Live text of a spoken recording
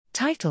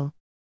Title: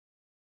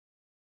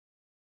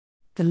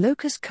 The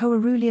locus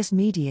coeruleus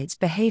mediates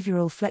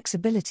behavioral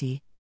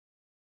flexibility.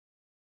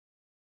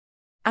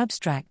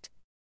 Abstract: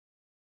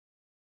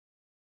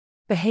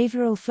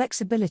 Behavioral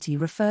flexibility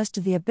refers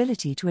to the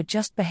ability to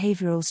adjust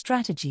behavioral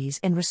strategies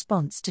in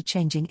response to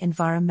changing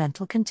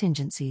environmental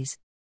contingencies.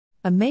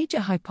 A major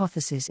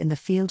hypothesis in the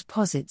field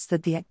posits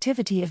that the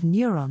activity of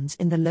neurons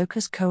in the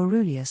locus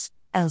coeruleus,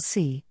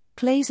 LC,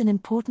 plays an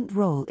important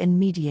role in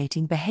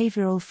mediating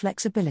behavioral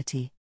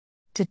flexibility.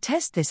 To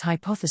test this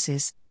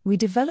hypothesis, we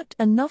developed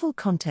a novel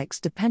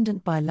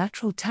context-dependent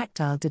bilateral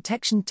tactile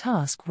detection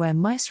task where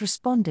mice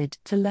responded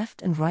to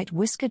left and right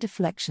whisker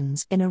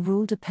deflections in a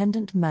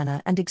rule-dependent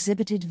manner and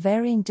exhibited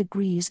varying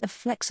degrees of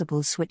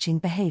flexible switching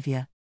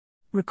behavior.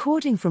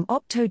 Recording from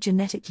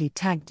optogenetically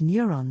tagged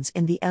neurons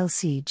in the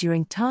LC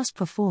during task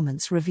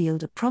performance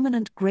revealed a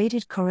prominent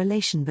graded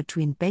correlation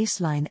between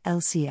baseline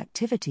LC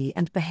activity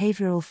and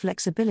behavioral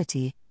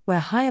flexibility, where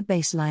higher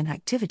baseline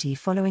activity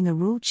following a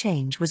rule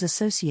change was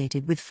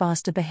associated with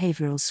faster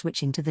behavioral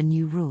switching to the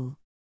new rule.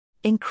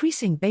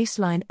 Increasing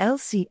baseline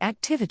LC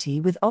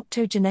activity with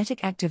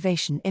optogenetic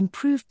activation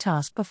improved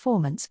task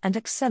performance and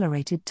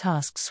accelerated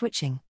task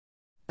switching.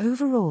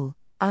 Overall,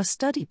 our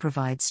study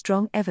provides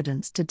strong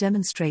evidence to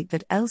demonstrate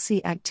that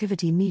LC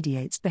activity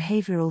mediates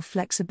behavioral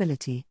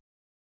flexibility.